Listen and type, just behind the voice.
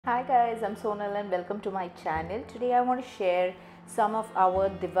Hi guys, I'm Sonal and welcome to my channel. Today I want to share some of our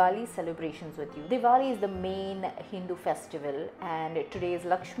Diwali celebrations with you. Diwali is the main Hindu festival and today is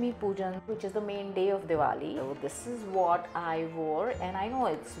Lakshmi Pujan, which is the main day of Diwali. So this is what I wore, and I know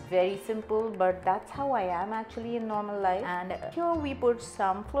it's very simple, but that's how I am actually in normal life. And here we put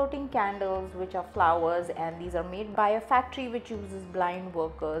some floating candles which are flowers, and these are made by a factory which uses blind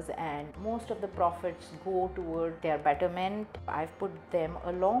workers, and most of the profits go toward their betterment. I've put them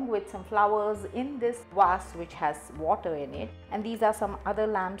along with some flowers in this vase which has water in it, and these are some other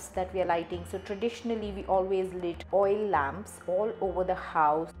lamps that we are lighting. So traditionally we always lit oil lamps all over the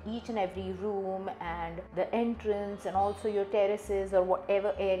house, each and every room and the entrance, and also your terraces or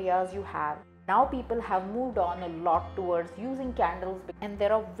whatever areas you have. Now people have moved on a lot towards using candles, and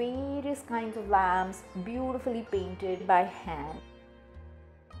there are various kinds of lamps beautifully painted by hand.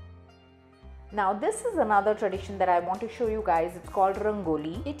 Now this is another tradition that I want to show you guys. It's called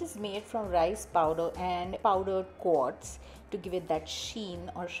Rangoli. It is made from rice powder and powdered quartz to give it that sheen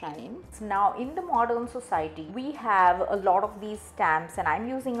or shine. Now in the modern society we have a lot of these stamps, and I'm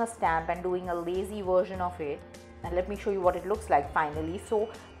using a stamp and doing a lazy version of it. And let me show you what it looks like finally. So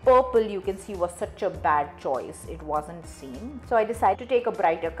purple, you can see, was such a bad choice. It wasn't seen. So I decided to take a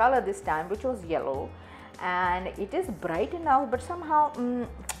brighter color this time, which was yellow. And it is bright enough, but somehow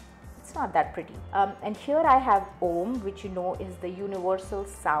it's not that pretty. And here I have Om, which you know is the universal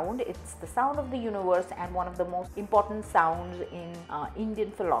sound. It's the sound of the universe and one of the most important sounds in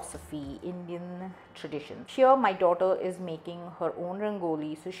Indian philosophy, Indian tradition. Here my daughter is making her own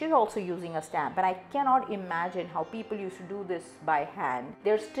Rangoli, so she's also using a stamp, and I cannot imagine how people used to do this by hand.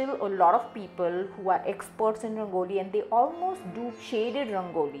 There's still a lot of people who are experts in Rangoli, and they almost do shaded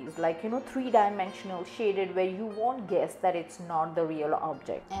Rangolis, like, you know, three-dimensional shaded, where you won't guess that it's not the real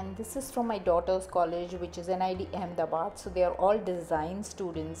object. And this is from my daughter's college, which is NID Ahmedabad. So they are all design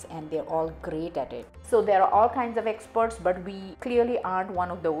students and they're all great at it. So there are all kinds of experts, but we clearly aren't one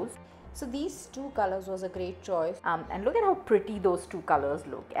of those. So these two colors was a great choice, and look at how pretty those two colors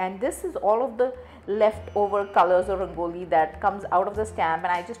look. And this is all of the leftover colors of Rangoli that comes out of the stamp,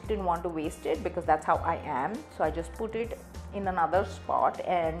 and I just didn't want to waste it because that's how I am. So I just put it in another spot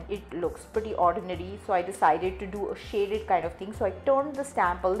and it looks pretty ordinary, so I decided to do a shaded kind of thing. So I turned the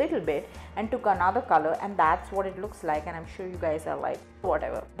stamp a little bit and took another color, and that's what it looks like, and I'm sure you guys are like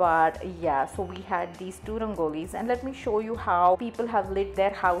whatever. But yeah, so we had these two Rangolis, and let me show you how people have lit their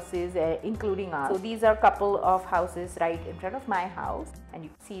houses, including us. So these are a couple of houses right in front of my house, and you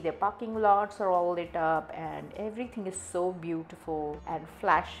can see their parking lots are all lit up and everything is so beautiful and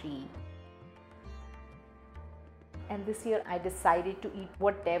flashy. And this year I decided to eat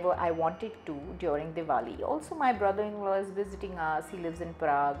whatever I wanted to during Diwali. Also, my brother-in-law is visiting us. He lives in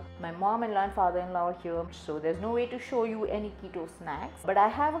Prague. My mom-in-law and father-in-law are here, so there's no way to show you any keto snacks. But I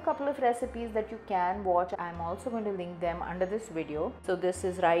have a couple of recipes that you can watch. I'm also going to link them under this video. So this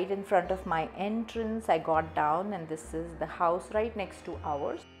is right in front of my entrance. I got down, and this is the house right next to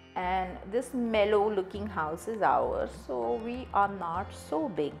ours. And this mellow looking house is ours, so we are not so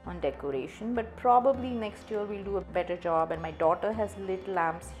big on decoration, but probably next year we'll do a better job. And my daughter has lit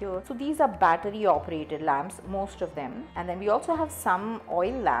lamps here. So these are battery operated lamps, most of them, and then we also have some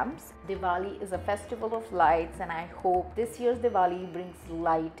oil lamps. Diwali is a festival of lights, and I hope this year's Diwali brings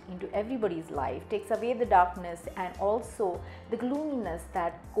light into everybody's life, takes away the darkness and also the gloominess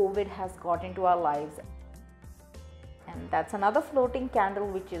that COVID has got into our lives. And that's another floating candle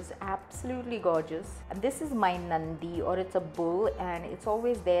which is absolutely gorgeous. And this is my Nandi, or it's a bull, and it's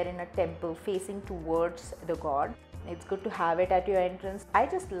always there in a temple facing towards the god. It's good to have it at your entrance. I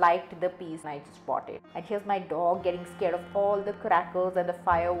just liked the piece and I just bought it. And here's my dog getting scared of all the crackers and the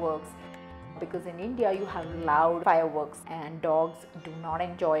fireworks, because in India you have loud fireworks and dogs do not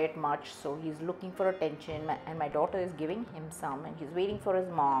enjoy it much. So he's looking for attention, and my daughter is giving him some, and he's waiting for his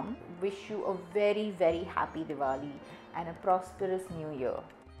mom. Wish you a very, very happy Diwali and a prosperous new year.